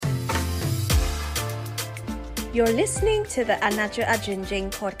You're listening to the Anajo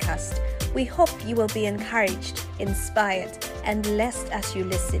Ajinjing podcast. We hope you will be encouraged, inspired, and blessed as you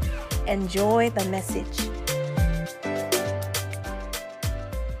listen. Enjoy the message.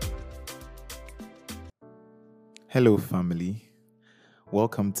 Hello, family.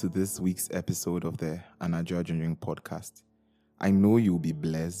 Welcome to this week's episode of the Anajo Ajinjing podcast. I know you'll be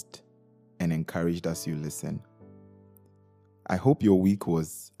blessed and encouraged as you listen. I hope your week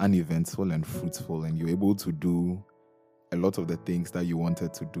was uneventful and fruitful and you're able to do a lot of the things that you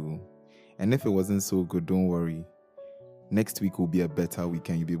wanted to do. And if it wasn't so good, don't worry. Next week will be a better week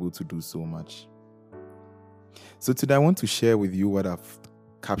and you'll be able to do so much. So today I want to share with you what I've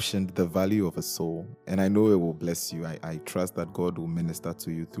captioned the value of a soul. And I know it will bless you. I trust that God will minister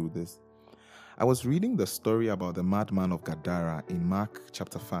to you through this. I was reading the story about the madman of Gadara in Mark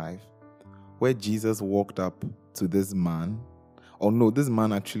chapter 5, where Jesus walked up to this man. This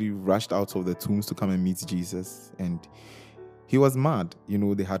man actually rushed out of the tombs to come and meet Jesus. And he was mad.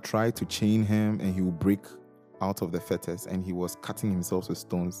 They had tried to chain him and he would break out of the fetters and he was cutting himself with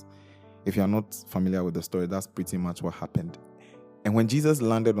stones. If you are not familiar with the story, that's pretty much what happened. And when Jesus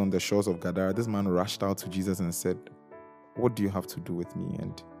landed on the shores of Gadara, this man rushed out to Jesus and said, "What do you have to do with me?"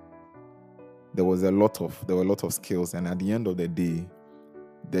 And there were a lot of skills. And at the end of the day,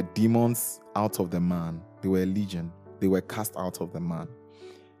 the demons out of the man, they were a legion. They were cast out of the man.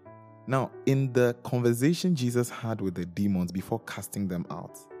 Now, in the conversation Jesus had with the demons before casting them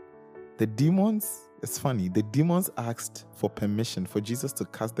out, the demons asked for permission for Jesus to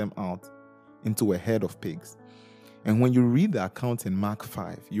cast them out into a herd of pigs. And when you read the account in Mark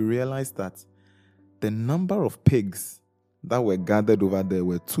 5, you realize that the number of pigs that were gathered over there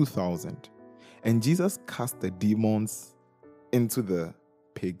were 2,000. And Jesus cast the demons into the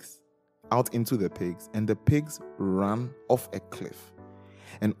pigs, and the pigs ran off a cliff.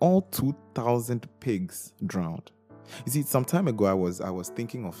 And all 2,000 pigs drowned. You see, some time ago, I was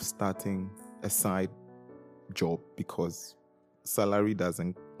thinking of starting a side job because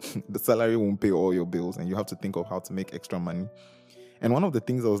the salary won't pay all your bills and you have to think of how to make extra money. And one of the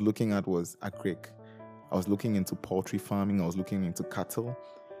things I was looking at was agric. I was looking into poultry farming. I was looking into cattle.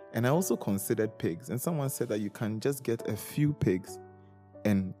 And I also considered pigs. And someone said that you can just get a few pigs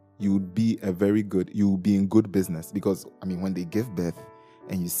and you'll be in good business. Because, when they give birth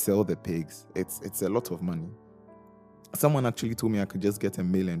and you sell the pigs, it's a lot of money. Someone actually told me I could just get a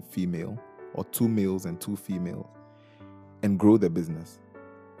male and female, or 2 males and 2 females, and grow the business.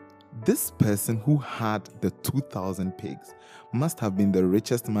 This person who had the 2,000 pigs must have been the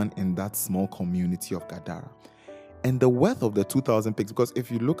richest man in that small community of Gadara. And the worth of the 2,000 pigs, because if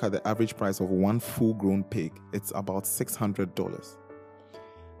you look at the average price of one full-grown pig, it's about $600.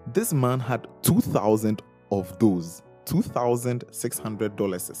 This man had 2,000 of those,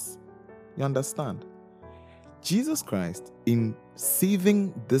 $2,600. You understand? Jesus Christ, in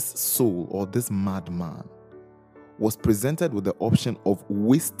saving this soul or this madman, was presented with the option of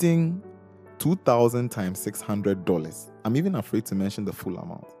wasting 2,000 times $600. I'm even afraid to mention the full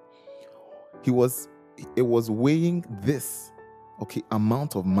amount. It was weighing this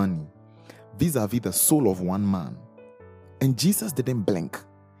amount of money vis-a-vis the soul of one man. And Jesus didn't blink.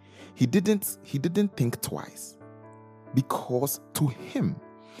 He didn't think twice. Because to him,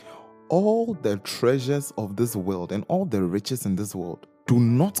 all the treasures of this world and all the riches in this world do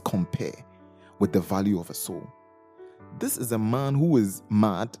not compare with the value of a soul. This is a man who is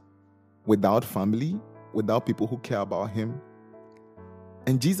mad, without family, without people who care about him.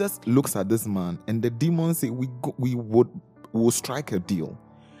 And Jesus looks at this man and the demons say, we will strike a deal.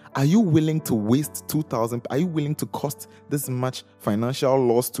 Are you willing to waste 2,000? Are you willing to cost this much financial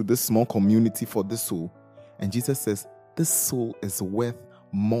loss to this small community for this soul? And Jesus says, this soul is worth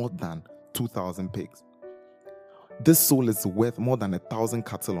more than 2,000 pigs. This soul is worth more than 1,000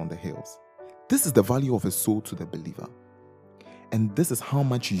 cattle on the hills. This is the value of a soul to the believer. And this is how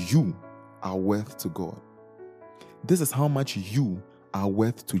much you are worth to God. This is how much you are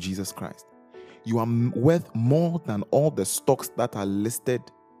worth to Jesus Christ. You are worth more than all the stocks that are listed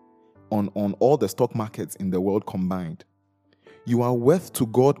on all the stock markets in the world combined. You are worth to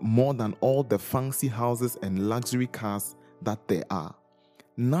God more than all the fancy houses and luxury cars that there are.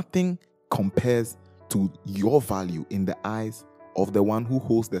 Nothing compares to your value in the eyes of the one who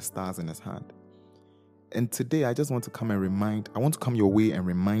holds the stars in his hand. And today I just want to come your way and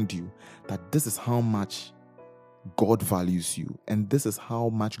remind you that this is how much God values you and this is how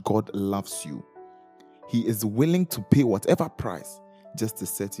much God loves you. He is willing to pay whatever price just to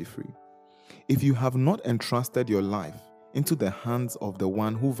set you free. If you have not entrusted your life into the hands of the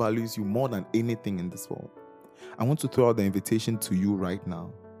one who values you more than anything in this world, I want to throw out the invitation to you right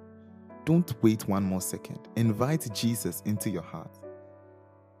now don't wait one more second. Invite Jesus into your heart.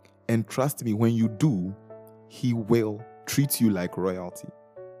 And trust me, when you do, he will treat you like royalty.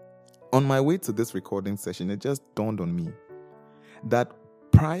 On my way to this recording session, it just dawned on me that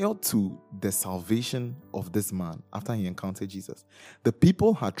prior to the salvation of this man, after he encountered Jesus, the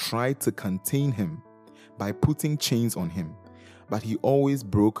people had tried to contain him by putting chains on him, but he always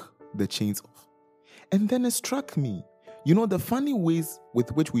broke the chains off. And then it struck me, the funny ways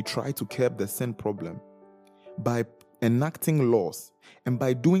with which we try to curb the sin problem by enacting laws and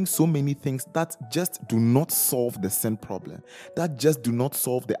by doing so many things that just do not solve the sin problem, that just do not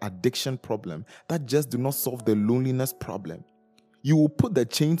solve the addiction problem, that just do not solve the loneliness problem. You will put the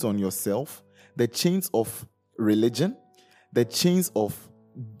chains on yourself, the chains of religion, the chains of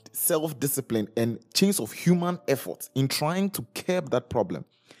self-discipline, and chains of human effort in trying to curb that problem.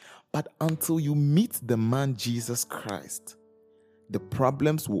 But until you meet the man Jesus Christ, the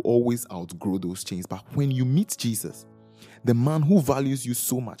problems will always outgrow those chains. But when you meet Jesus, the man who values you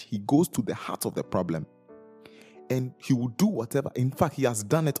so much, he goes to the heart of the problem and he will do whatever. In fact, he has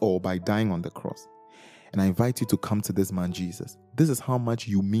done it all by dying on the cross. And I invite you to come to this man Jesus. This is how much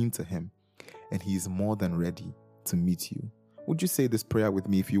you mean to him, and he is more than ready to meet you. Would you say this prayer with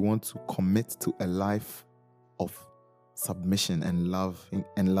me if you want to commit to a life of submission and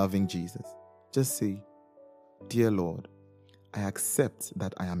loving Jesus? Just say, "Dear Lord, I accept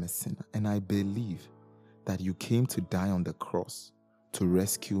that I am a sinner, and I believe that you came to die on the cross to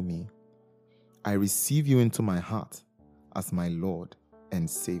rescue me. I receive you into my heart as my Lord and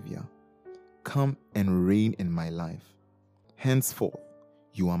Savior. Come and reign in my life. Henceforth,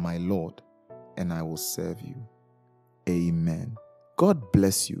 you are my Lord, and I will serve you. Amen." God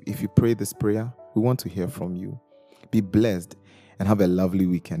bless you. If you pray this prayer, we want to hear from you. Be blessed and have a lovely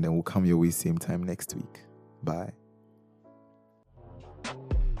weekend, and we'll come your way same time next week. Bye.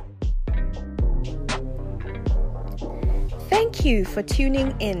 Thank you for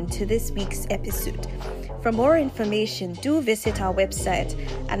tuning in to this week's episode. For more information, do visit our website,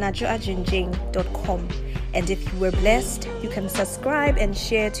 anajoajinjing.com. And if you were blessed, you can subscribe and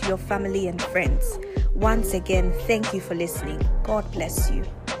share to your family and friends. Once again, thank you for listening. God bless you.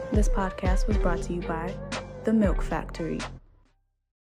 This podcast was brought to you by The Milk Factory.